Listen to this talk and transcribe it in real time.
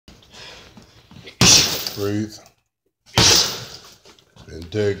breathe. And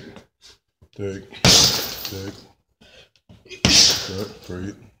dig. Dig. Dig. Good.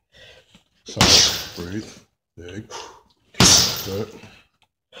 Breathe. Solid. Breathe. Dig. Good.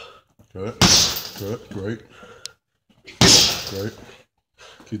 Good. Good. Great. Great.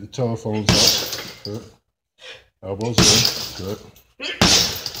 Keep the telephones up. Good. Elbows in. Good.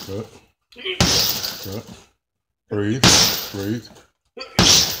 Good. Good. Breathe. Breathe.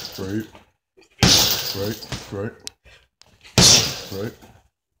 Breathe. Great. Great. Great.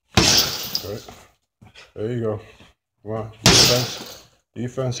 Great. There you go. Come on. Defense.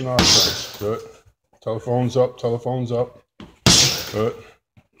 Defense and offense. Good. Telephones up. Telephones up. Good.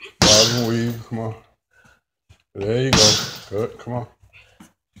 Bob and weave. Come on. There you go. Good. Come on.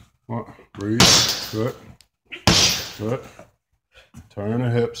 Come on. Breathe. Good. Good. Turn the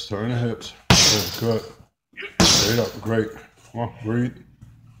hips. Turn the hips. Good. Straight up. Great. Come on. Breathe.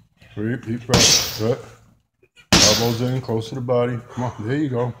 Breathe. Deep breath. Good. Elbows in. Close to the body. Come on. There you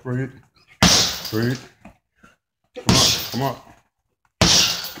go. Breathe. Breathe. Come on. Come on.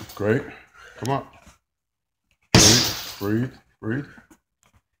 Great. Come on. Breathe. Breathe. Breathe.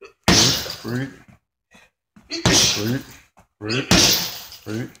 Breathe. Breathe. Breathe.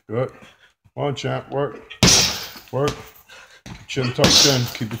 Breathe. Good. Come on, champ. Work. Work. Chin tucked in.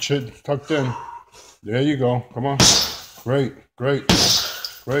 Keep the chin tucked in. There you go. Come on. Great. Great.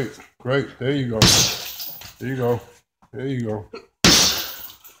 Great. Great. There you go. There you go. There you go.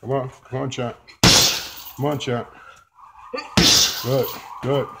 Come on. Come on, champ. Come on, champ. Good.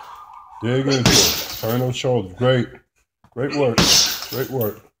 Good. Dig into it. Turn those shoulders. Great. Great work. Great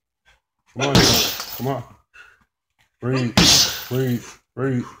work. Come on, champ. Come on. Breathe. Breathe.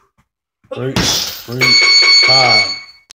 Breathe. Breathe. Breathe. Time.